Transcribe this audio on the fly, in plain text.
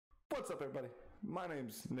What's up, everybody? My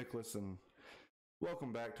name's Nicholas, and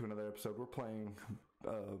welcome back to another episode. We're playing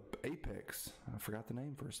Apex. I forgot the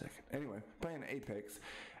name for a second. Anyway, playing Apex,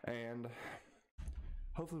 and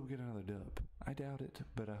hopefully we get another dub. I doubt it,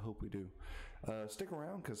 but I hope we do. Stick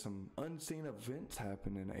around, because some unseen events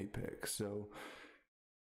happen in Apex, so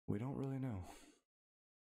we don't really know.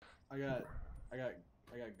 I got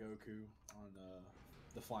Goku on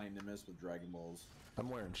the Flying Nimbus with Dragon Balls. I'm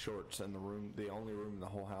wearing shorts in the room, the only room in the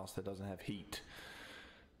whole house that doesn't have heat.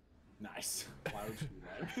 Nice. Why would you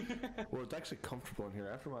do that? Well, it's actually comfortable in here.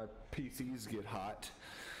 After my PCs get hot.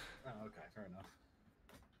 Oh, okay, fair enough.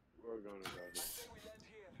 We're gonna go here.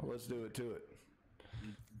 Well, let's do it to it.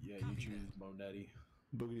 Yeah, you choose Bo Daddy.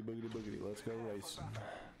 Boogity, boogity, boogity. Let's go race.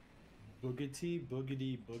 Boogity,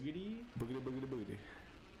 boogity, boogity. Boogity, boogity, boogity.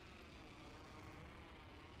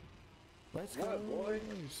 Let's What, go boy?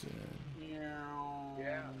 racing.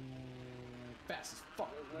 Yeah. Fast as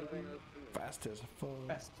fuck. Fast as fuck.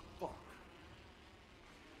 Fast as fuck.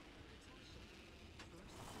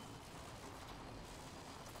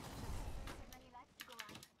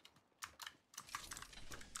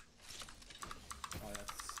 Oh,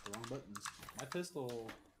 that's the wrong buttons. My pistol.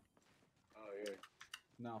 Oh yeah.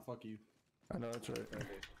 No, fuck you. I know that's right. Okay.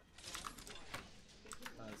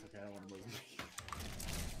 That's okay. I don't want to lose.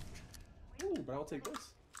 Ooh, but I'll take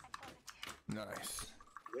this. Nice.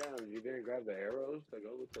 Yeah, you didn't grab the arrows to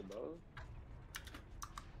go with the bow?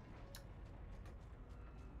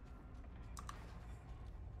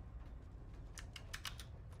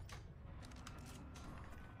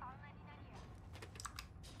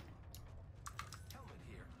 Helmet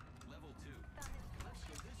here. Level 2. Let's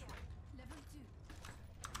go this way. Level 2.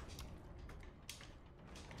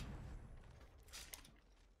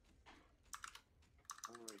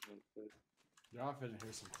 Oh, I can't fit. Y'all finna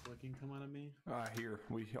hear some clicking come out of me.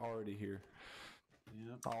 We already hear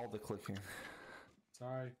Yep. all the clicking.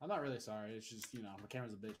 Sorry. I'm not really sorry. It's just, you know, my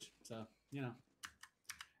camera's a bitch. So, you know.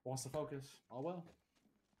 Wants to focus. Oh well.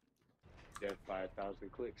 Yeah,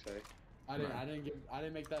 5,000 clicks, eh? I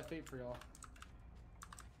didn't make that fate for y'all.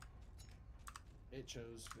 It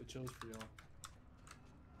chose for y'all.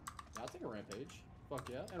 I'll take a rampage. Fuck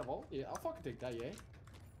yeah. And a vault. Yeah, I'll fucking take that, yeah.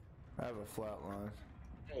 I have a flat line.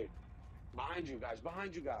 Hey, behind you guys,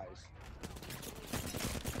 behind you guys.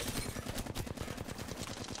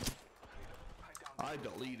 I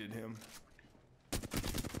deleted him.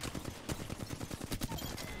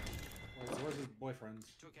 Where's his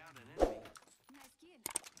boyfriends? Took out an enemy. Nice kill.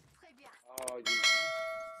 Très bien. Oh, you.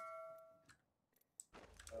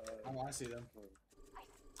 Oh, I see them. I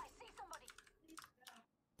see somebody.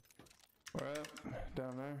 Where at?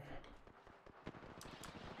 Down there.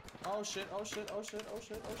 Oh shit, oh shit, oh shit, oh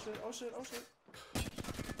shit, oh shit, oh shit, oh shit.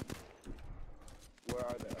 Where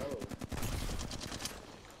are the arrows?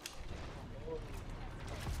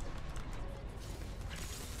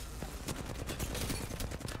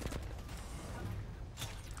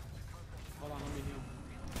 Hold on, let me heal.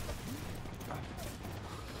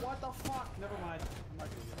 What the fuck? Never mind. I'm not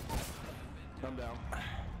gonna get it. I'm down.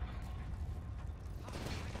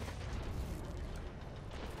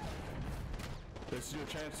 This is your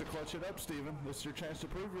chance to clutch it up, Steven. This is your chance to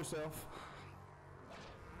prove yourself.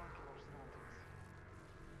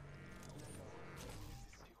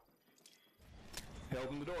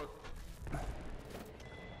 Held in the door.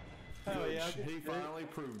 Hell yeah. He finally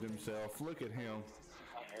proved himself. Look at him.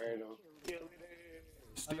 I heard him.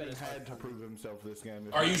 Steven it's had to prove himself this game.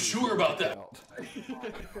 Are you sure about that?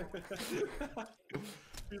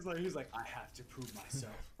 He's like, I have to prove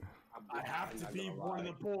myself. I I'm have to not be gonna one of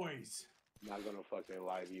lie. the boys. I'm not gonna fucking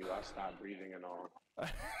lie to you. I stopped breathing and all.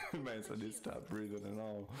 Man, so I did stop breathing and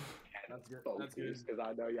all. That's good. That's good. Because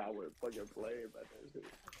I know y'all would fucking play, but that's it.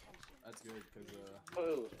 That's good, because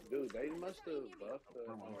Oh, dude, they must have buffed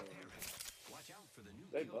the. Watch out for the new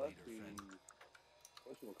They kill buffed leader, the. friend.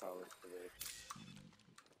 Whatchamacallit for this?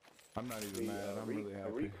 I'm not even mad. I'm really The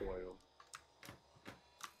happy. recoil.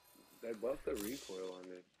 They buffed the recoil on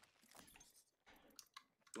it.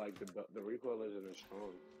 Like the recoil isn't as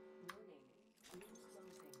strong. I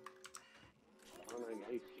don't know,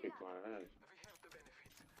 he kicked my ass.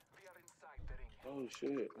 Oh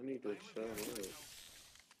shit, I need to shut up.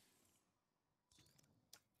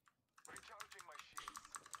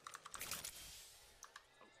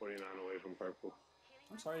 I'm 49 away from purple.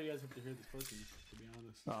 I'm sorry you guys have to hear this clicking, to be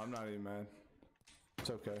honest. No, I'm not even mad. It's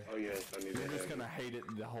okay. Oh yes, I need You're to just have gonna hate it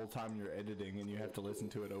the whole time you're editing, and you have to listen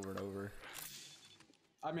to it over and over.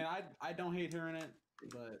 I mean, I don't hate hearing it,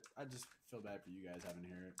 but I just feel bad for you guys having to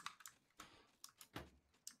hear it.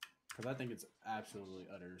 Because I think it's absolutely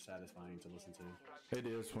utter satisfying to listen to. It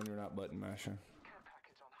is when you're not button mashing.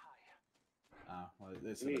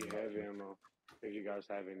 It's I need heavy ammo. If you guys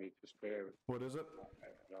have any to spare. What is it?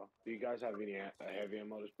 Do you guys have any heavy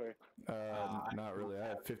ammo to spare? Not really. I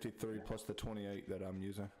have 53 plus the 28 that I'm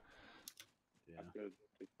using. Yeah. Good.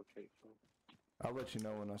 Okay, so. I'll let you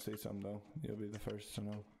know when I see some though. You'll be the first to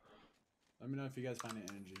know. Let me know if you guys find any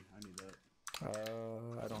energy. I need that.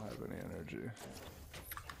 I don't have any energy.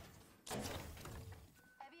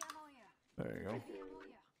 Heavy ammo here. There you go. Heavy ammo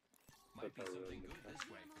here. Might be something good this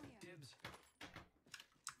way. Dibs.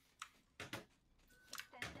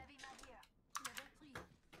 Stand heavy mag here. Level 3.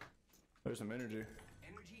 There's some energy.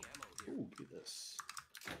 Energy ammo here. Ooh, get this.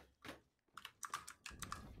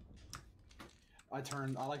 I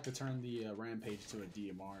like to turn the rampage to a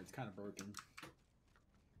DMR. It's kind of broken.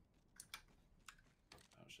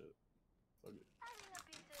 Oh shit. So good. A little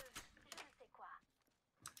bit of je ne sais quoi.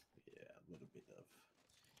 Yeah, a little bit of.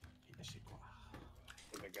 Je sais quoi.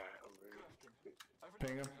 The guy over here.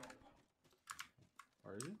 Ping him.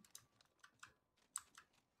 Where is he?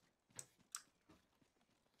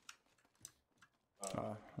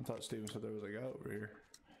 I thought Steven said there was a guy over here.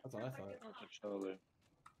 That's what I thought. My controller.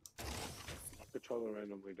 My controller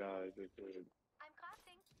randomly died. I'm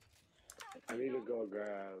crafting. I need to go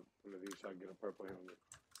grab one of these so I can get a purple helmet.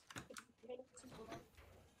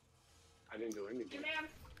 I didn't do anything.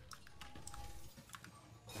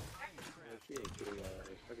 She ain't too loud.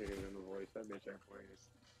 I can hear it in the voice. That bitch ain't playing.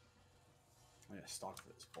 I need a stock for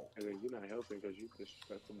this full. And then you're not helping because you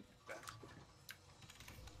disrespectful bastard.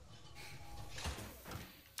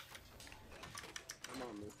 My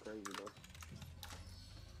mom is crazy though.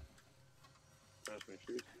 Trust me,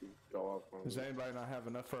 she used to go off on Does me. anybody not have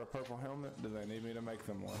enough for a purple helmet? Do they need me to make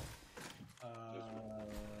them one?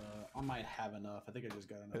 I might have enough. I think I just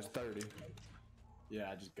got enough. It's 30. Yeah,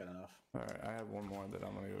 I just got enough. Alright, I have one more that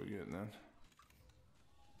I'm gonna go get then.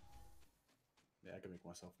 Yeah, I can make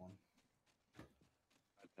myself one.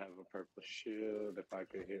 I'd have a purple shield if I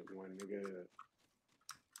could hit one nigga.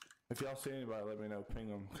 If y'all see anybody, let me know. Ping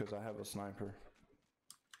them, because I have a sniper.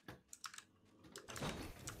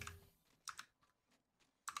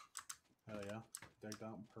 Hell yeah. Decked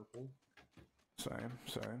out in purple.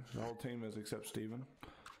 Same. The whole team is except Steven.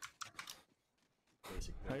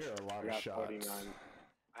 Basic I bitch. hear a lot I of got shots. 49.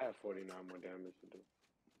 I have 49 more damage to do.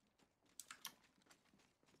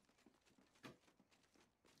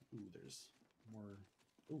 Ooh, there's more.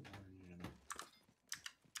 Ooh, more energy ammo.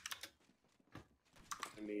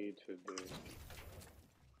 I need to do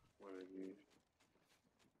one of these.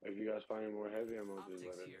 If you guys find any more heavy ammo, just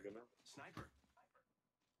let Optics it here. nigga know. Sniper.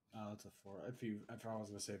 Oh, that's a 4. If I was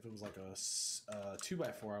gonna say if it was like a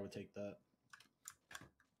 2x4, I would take that.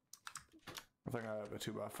 I think I have a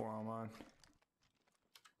 2x4 on mine.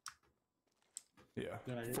 Yeah,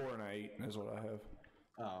 Did I get- 4 and 8 is what I have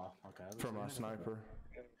Oh, okay. I was for gonna my say, sniper.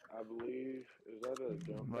 I believe, is that a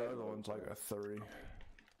jump My pad? other one's like a 3.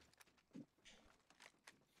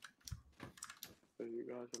 So you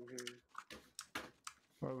guys, I'm here.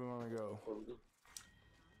 Where do we want to go? Round 2.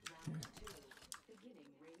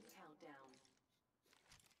 Beginning ring countdown.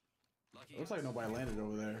 Lucky Looks like us. nobody landed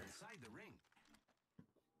over there. Inside the ring.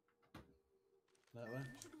 That way?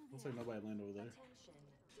 Looks like nobody landed over there. Attention.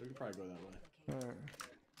 We could probably go that way. Alright.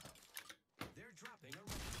 They're dropping a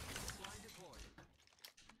ring. Slide deployed.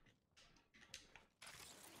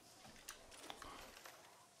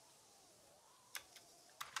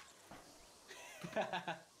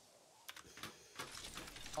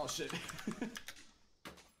 Oh shit.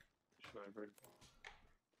 Sniper.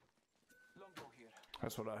 Longbow here.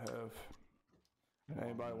 That's what I have.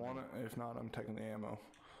 Anybody want it? If not, I'm taking the ammo.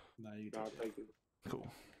 Nah, you can I'll take it. take it. Cool.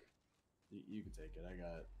 You can take it.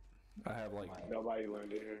 I have like Nobody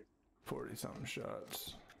landed here. 40 something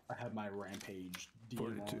shots. I have my rampage DMR.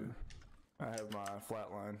 42. I have my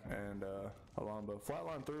flatline and a longbow.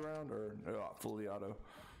 Flatline 3-round or fully auto?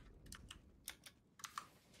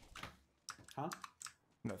 Huh?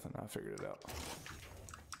 Nothing. I figured it out.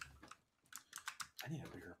 I need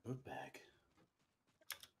a bigger book bag.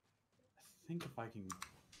 I think if I can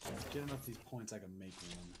get enough of these points, I can make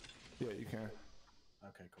one. Yeah, you can.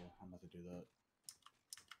 Okay, cool. I'm about to do that.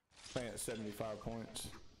 Playing at 75 points.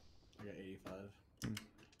 I got 85.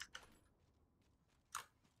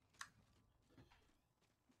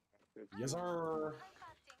 Yes, sir. I'm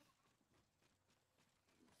crafting.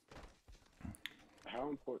 How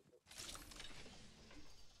important?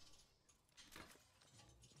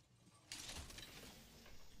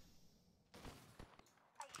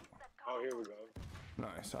 I hit that Oh, car. here we go.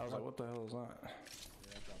 Nice. I was like, what the hell is that? Yeah,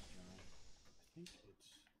 I dropped it down. I think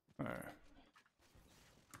it's. Alright.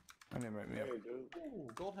 I need to make me up. Hey, dude. Ooh,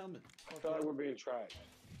 gold helmet. I feel like we're being tracked.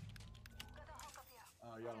 Got a hawk up here.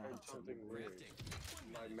 Y'all don't heard have something to. weird.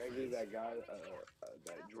 Crafting. Like maybe that guy,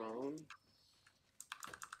 that drone.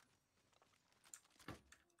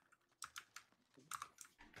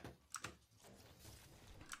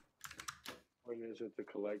 What is it to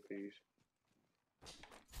collect these?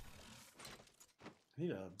 I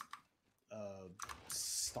need a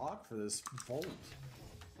stock for this bolt.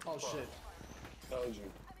 Oh shit. Told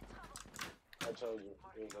you. I told you.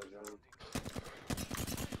 It was a drone.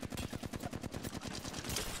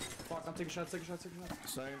 Fuck, I'm taking shots. Same.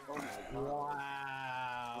 Oh my god. I'm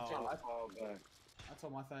Wow. trying to fall back. I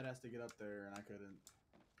told my fat ass to get up there and I couldn't.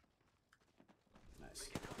 Nice.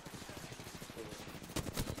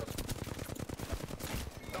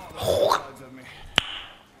 Sides of me.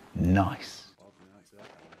 Nice. Well, you know, I see that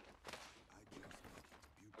kind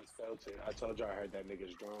I felt it. I told you I heard that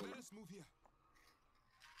nigga's drone.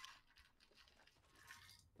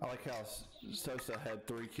 I like how Sosa had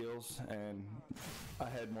 3 kills and I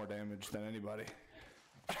had more damage than anybody.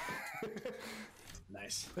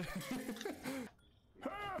 Nice.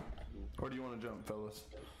 Where do you want to jump, fellas?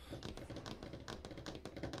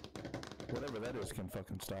 Whatever that is can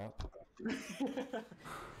fucking stop.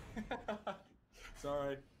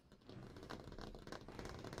 Sorry.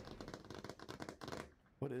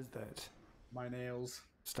 What is that? My nails.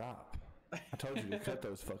 Stop. I told you to cut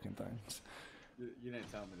those fucking things. You didn't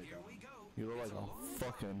tell me to Here go. we go. You look like It's all a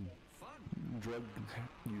fucking fun. drug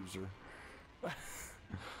user.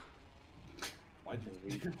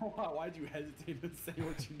 Why'd you hesitate to say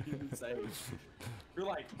what you needed to say? You're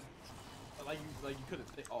like you couldn't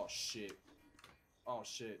think. Oh shit. Oh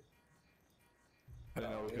shit. I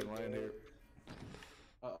didn't know we could land here.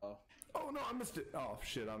 Uh-oh. Oh no, I missed it. Oh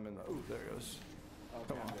shit, I'm in the. Ooh, there it goes. Okay,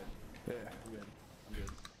 Come I'm on. good. Yeah, I'm good. I'm good.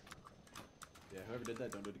 Yeah, whoever did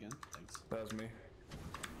that, don't do it again. Thanks. that was me.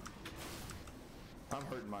 I'm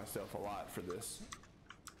hurting myself a lot for this.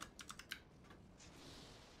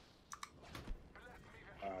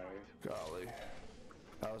 Alright. Golly.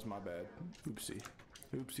 That was my bad. Oopsie.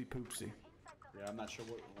 Oopsie poopsie. Yeah, I'm not sure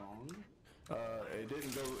what went wrong. It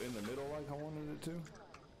didn't go in the middle like I wanted it to.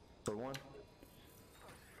 For one.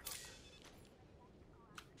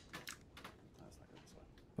 That's not good. This way.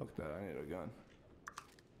 Fuck that, I need a gun.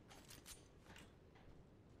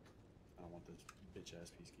 I don't want this bitch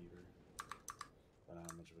ass peacekeeper. But I don't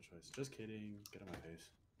have much of a choice. Just kidding. Get on my face.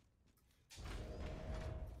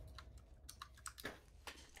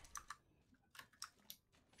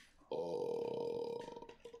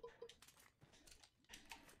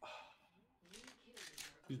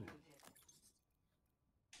 Excuse me.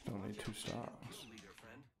 Don't need 2 stocks. Kill leader,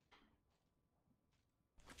 friend.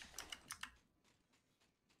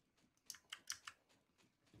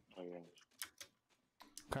 Oh yeah.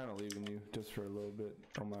 Kind of leaving you just for a little bit.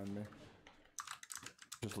 Don't mind me.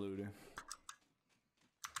 Just looting.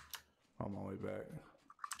 On my way back.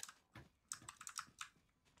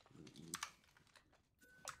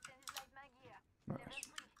 Extended light mag here. Nice.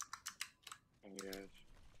 Level 3. Yes.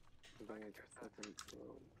 I think it's fucking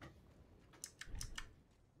slow.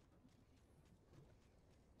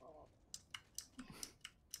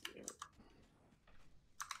 Yeah.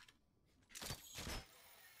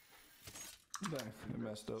 Dang, it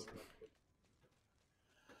messed up.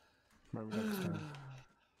 Remember next time.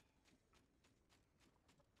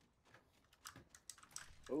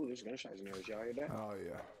 Oh, there's gunshots in there. Did y'all hear that? Oh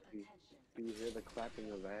yeah. Do you hear the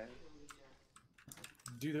clapping of ass?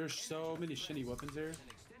 Dude, there's so many shitty weapons here. An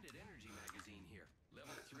extended energy magazine here.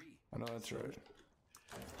 Level 3. I know that's right.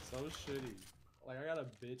 So shitty. Like, I got a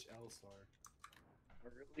bitch L-Star. I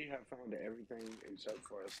really have found everything except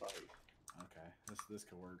for a sight. Okay, this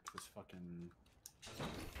could work. This fucking...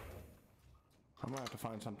 I'm gonna have to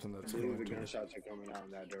find something I that's believe going the to. gunshots are coming out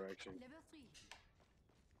in that direction. Level 3.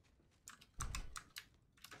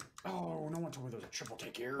 Oh, no one told me there was a triple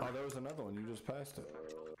kick here. Oh, there was another one. You just passed it.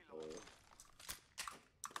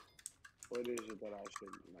 What is it that I should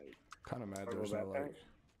like? Kind of mad Purple there's no backpack? like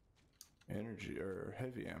energy or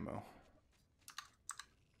heavy ammo.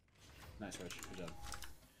 Nice, Rich. Good job.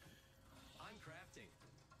 I'm crafting.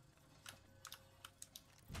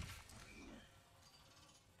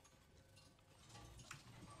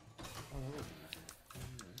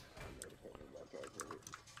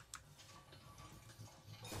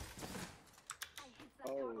 I hit the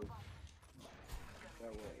Oh, cargo bomb.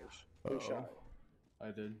 that was. Who Uh-oh. shot?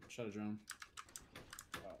 I did. Shot a drone.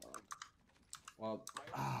 Uh-oh. Well,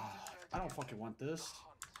 I don't fucking want this.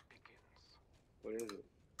 What is it?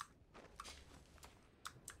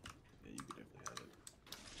 Yeah, you could definitely have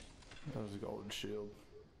it. That was a golden shield.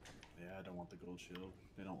 Yeah, I don't want the gold shield.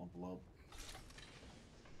 They don't level up.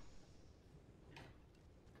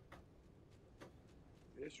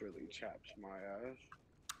 This really chaps my ass.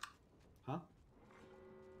 Huh?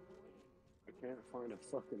 I can't find a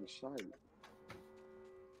fucking site.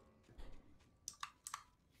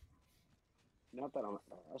 Not that I'm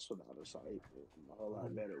ass without a site. I'm a whole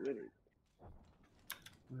lot better with it. I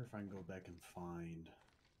wonder if I can go back and find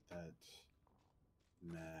that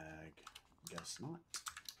mag. Guess not.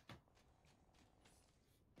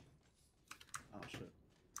 Oh shit.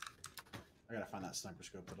 I gotta find that sniper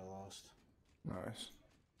scope that I lost. Nice.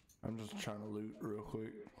 I'm just trying to loot real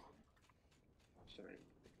quick.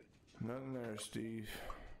 Same. Nothing there, Steve.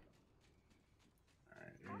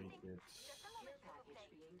 Alright, let me get.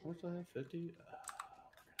 What's that? 50?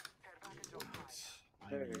 I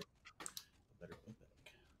Hey. need a better put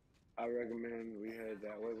back. I recommend we head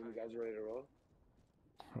that way when you guys are ready to roll.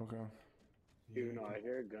 Okay. Even though I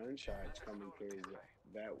hear gunshots coming through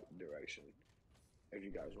that direction. If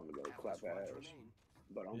you guys want to go clap ass.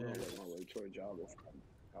 But I'm gonna work my way towards y'all before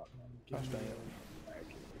I stand.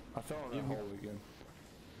 I fell in that hole again.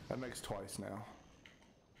 That makes twice now.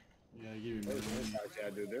 Yeah, give me Those more. gunshots, yeah,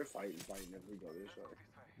 dude, they're fighting if we go this way.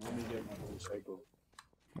 Let me get my Whole circle.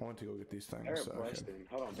 I want to go get these things. They're So I can- Preston.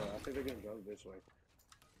 Hold on, bro. I think they're gonna go this way.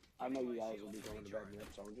 I know you guys will be going to bed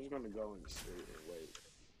next, so I'm just gonna go and sit and wait.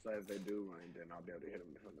 So if they do run, then I'll be able to hit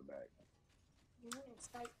them from the back. You need a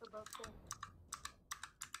spike for both them.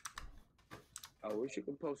 I wish you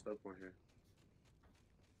could post up on here.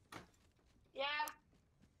 Yeah.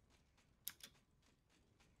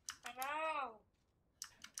 I know.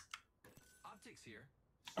 Optics here.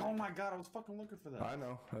 Oh my god, I was fucking looking for that. I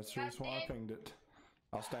know. That's the reason why I pinged it.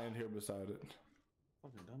 I'll stand here beside it.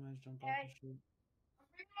 Fucking dumbass jumped off Hey. the shit. I'm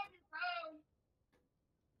bringing up your phone.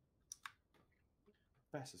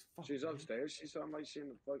 Fast as fuck. She's dude. upstairs. She sounds like she's in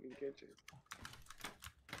the fucking kitchen.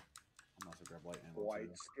 I'm about to grab light ammo. Quite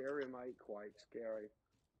too. scary, mate. Quite scary.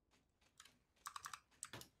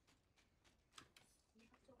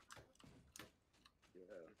 Yeah.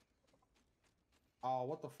 Oh,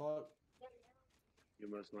 what the fuck? You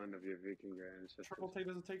must learn of your Viking ancestors. Triple take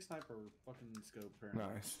doesn't take sniper fucking scope.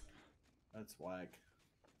 Apparently. Nice. That's whack.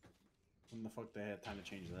 When the fuck they had time to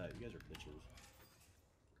change that? You guys are bitches.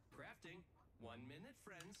 Crafting. 1 minute,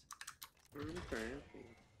 friends. Okay.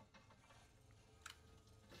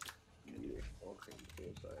 Can you fucking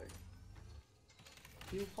say?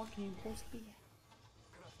 You fucking pussy.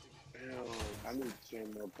 I need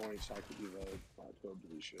 10 more points so I could give my 12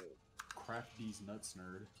 blue shit. Craft these nuts,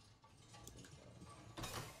 nerd.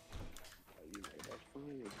 You know, that's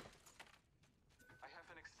fine. I have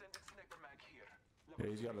an extended sniper mag here. Yeah,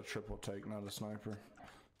 he's got a triple take, not a sniper.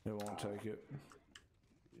 It won't take it.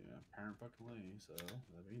 Yeah, apparent fucking way. So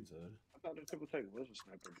that being said, I thought the triple take was a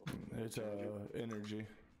sniper. It's energy.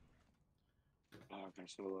 Oh, I'm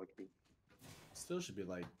so lucky. still should be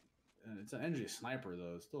like, it's an energy sniper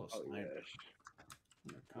though. It's still a Oh, sniper. yes.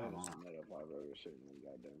 Yeah, come That's on, not if I've ever seen one,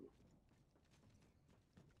 goddamn it.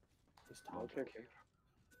 this I'll Tom. take it.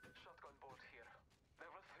 Shotgun bolt here.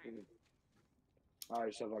 Level 3.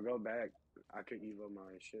 Alright, so if I go back, I can evo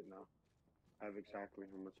my shit now. I have exactly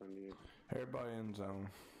how much I need. Everybody in zone,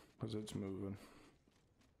 because it's moving.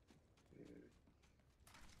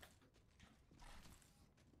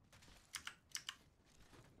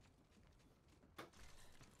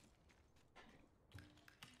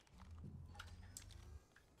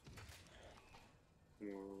 Come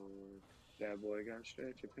on. That boy got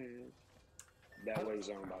stretchy pants. That way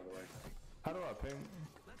zone, by the way. How do I ping?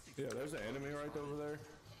 Yeah, there's an enemy right over there.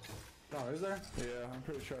 Oh, is there? Yeah, I'm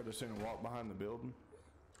pretty sure I just seen him walk behind the building.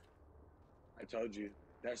 I told you.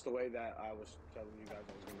 That's the way that I was telling you guys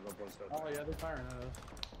I was gonna go post up. Oh yeah, they're firing at us.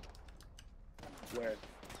 Where?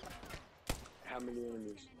 How many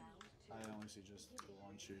enemies? I only see just the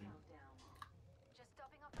one shooting. Just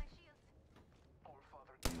topping off my shields. All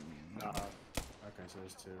father. Nah. Okay, so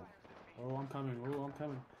there's two. Oh, I'm coming. Oh, I'm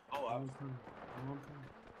coming. Oh, I'm coming. Oh, I'm coming.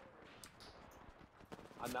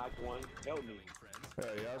 I knocked one. Help me.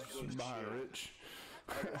 Yeah, I was behind Rich.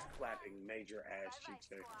 I was clapping major ass cheeks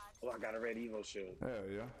there. Oh, I got a red Evo shield. Hell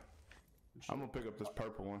yeah. I'm gonna pick up this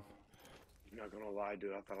purple one. Not gonna lie,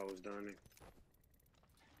 dude. I thought I was done.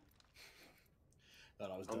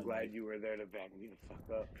 Thought I was I'm done. glad you were there to back me the fuck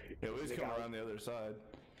up. Yeah, we just Nigga, come I- around the other side.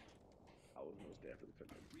 I was most definitely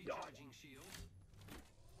finna die. Recharging shields.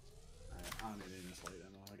 I don't need any this light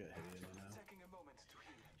ammo. I got heavy ammo now. Taking a moment to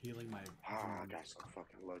heal. Healing my. Ah, I got so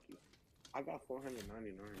fucking lucky. I got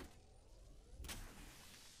 499.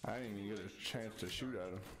 I didn't even get a chance to shoot at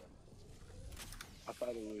him. I thought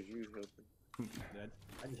it was you, Hilton.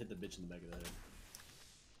 I just hit the bitch in the back of the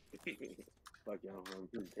head. Fuck y'all, I'm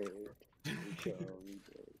prepared.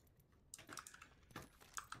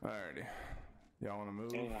 Alrighty. Y'all want to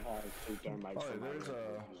move? And I have 2 thermites. Oh, in my there's inventory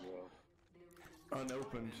a- as well.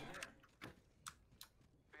 Unopened.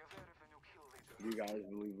 Do you guys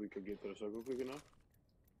believe we could get to the circle quick enough?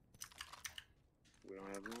 We don't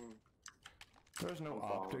have long. There's no I'm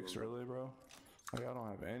following optics, them. really, bro. Like, I don't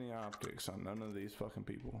have any optics on none of these fucking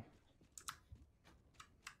people.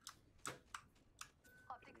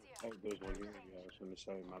 Optics here. Oh, there's one here. Yeah, I was gonna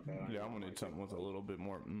say, my bad. Yeah, I'm gonna need something with a little bit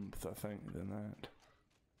more oomph, I think, than that.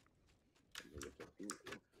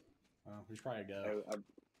 We should probably go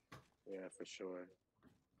Yeah, for sure.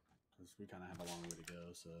 because we kind of have a long way to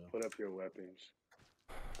go. So Put up your weapons.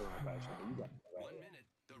 Put on back something. You got 1 minute.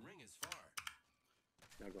 The ring is far.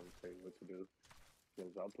 not gonna tell you what to do.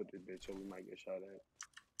 Because I'll put this bitch up, we might get shot at.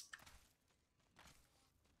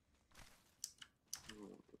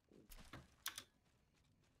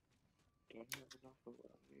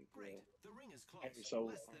 Great. The ring is close. Hey, so,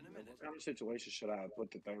 Less than a minute. what kind of situation should I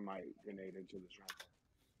put the thermite grenade into this round?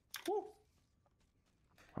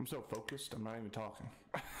 I'm so focused, I'm not even talking.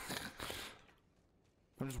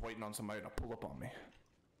 I'm just waiting on somebody to pull up on me.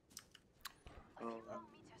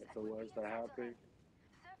 If it was to happen, 30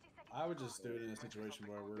 seconds. I would just do it in a situation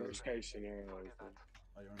where we're. worst case scenario is the,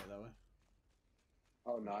 Oh, you want to go that way?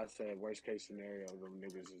 oh no, I said worst case scenario, them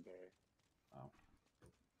niggas is there. Oh.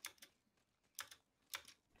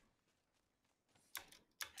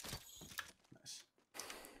 Nice.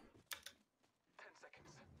 10 seconds.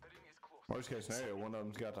 The ring is close. Worst case scenario, one of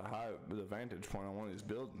them's got the vantage point on one of these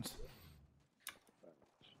buildings.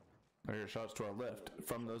 I hear shots to our left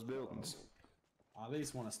from those buildings. I at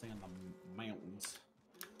least want to stay in the mountains.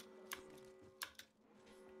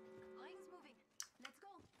 Ring's moving. Let's go.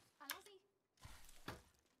 Allons-y.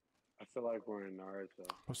 I feel like we're in Naruto.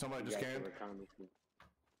 Well, somebody We just got the came. reconnaissance.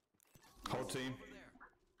 Whole team.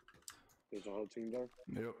 There's a whole team there.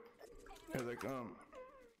 Yep. Here they come.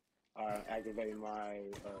 Activating my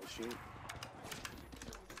shield.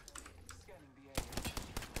 Scanning the area.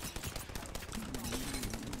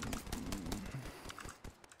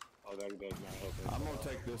 Oh, that does not help us. I'm gonna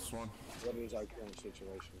take this one. What is our current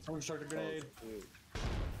situation? Someone start a grenade. Oh, shit.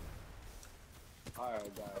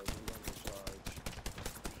 Alright, guys, I'm gonna charge.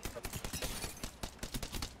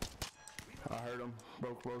 I heard them.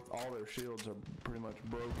 Broke both. All their shields are pretty much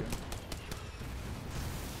broken.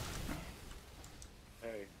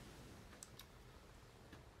 Hey,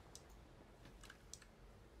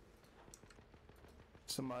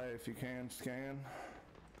 Somebody, if you can, scan.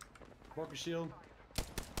 Broke a shield.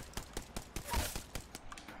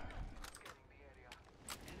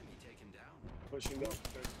 Enemy taken down. pushing up.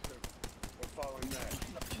 They're following that.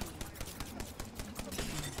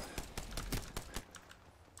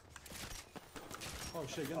 Oh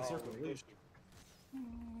shit, get in the circle. they're Leave. pushing.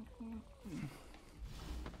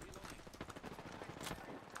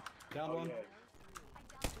 Down Oh, one. yeah.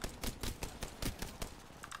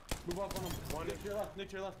 Move up on him. Nick to your left. Nick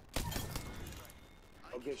to your left.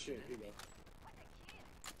 Oh, good shit. Here you go.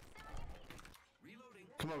 Reloading.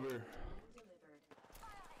 Come over here. Delivered.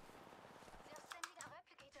 They're sending a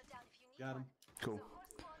replicator down if you need Got him. one. Cool. The whole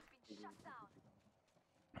squad's been shut down.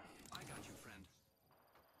 I got you, friend.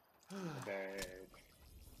 Dang.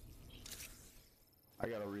 I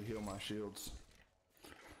gotta reheal my shields.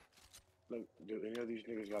 Look, do any of these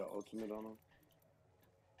niggas got an ultimate on them?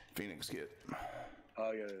 Phoenix kit.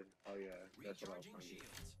 Oh yeah, that's what I was Recharging thinking.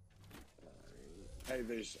 shields. Hey,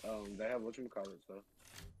 there's they have whatchamacallits though.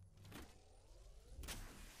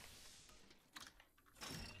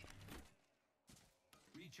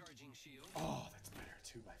 Recharging shield. Oh, that's better.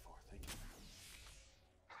 2x4. Thank you.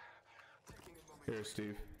 Taking a moment. Here,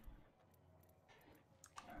 Steve.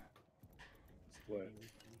 What?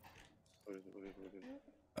 What is it? What is it? What is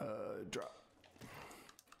it? Drop.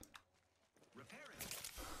 Repairing.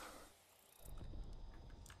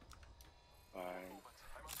 Fine. I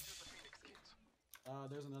must use the Phoenix kit.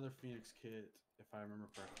 There's another Phoenix kit, if I remember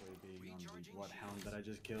correctly, being on the Recharging Bloodhound that I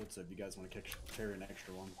just killed. So if you guys want to carry an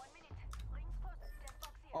extra one. 1 minute. Ring's close. Dead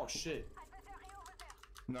box here. Oh shit. Adversary over there.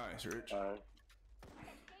 Nice, Rich.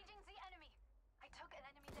 Engaging the enemy. I took an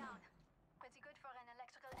enemy down. Pretty good for an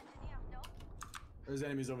electrical engineer, no? There's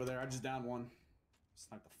enemies over there. I just downed one.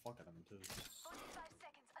 Snipe the fuck out of him too. 45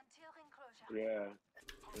 seconds until ring closure. Yeah.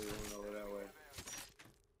 We're going over that way.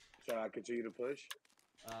 Shall I continue to push?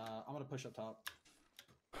 I'm gonna push up top.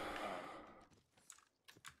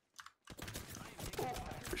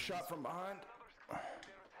 Shot from behind.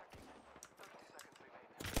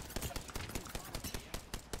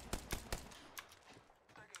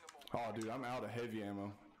 Oh, dude, I'm out of heavy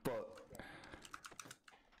ammo. But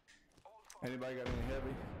anybody got any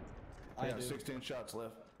heavy? I got do. 16 shots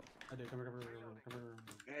left. I do. Come here.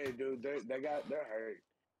 Hey, dude, they're hurt.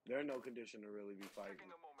 They're in no condition to really be fighting.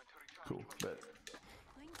 Cool. Bet.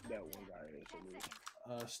 That one guy is. 10 At least.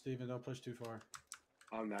 seconds. Steven, don't push too far.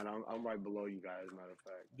 I'm not. I'm right below you guys. Matter of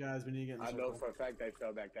fact, Guys, we need to get in the I circle. know for a fact they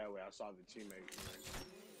fell back that way. I saw the teammate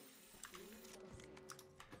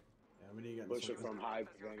Yeah, we need to get in the push it circle. from high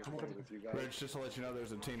vantage point with you guys. Rich, just to let you know,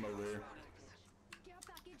 there's a team over here. Care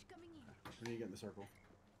package coming in. We need to get in the circle.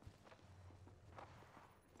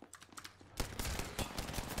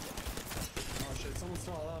 Oh shit, someone's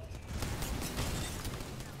still left.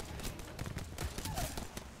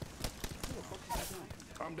 Who the fuck is that doing?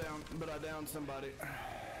 I'm down, but I downed somebody.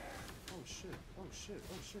 Oh shit, oh shit,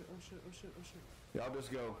 oh shit, oh shit, oh shit, oh shit. Y'all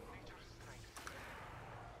just go.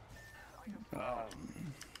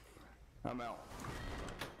 I'm out.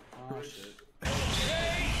 Oh shit.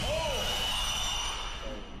 Yeah,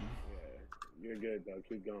 you're good though.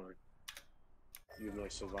 Keep going. You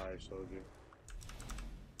must survive, soldier.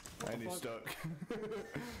 And he's stuck.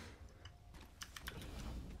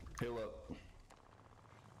 Heal up.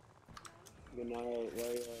 Good night,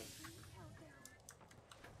 Leia.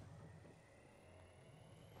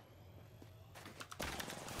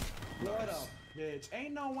 What up, bitch?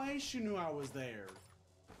 Ain't no way she knew I was there.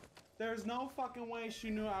 There's no fucking way she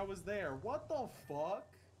knew I was there. What the fuck?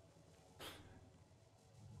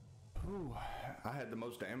 Ooh, I had the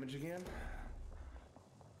most damage again.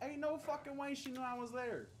 Ain't no fucking way she knew I was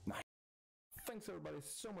there. Thanks everybody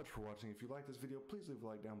so much for watching. If you like this video, please leave a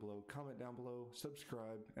like down below, comment down below,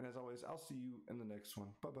 subscribe, and as always, I'll see you in the next one.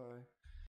 Bye bye.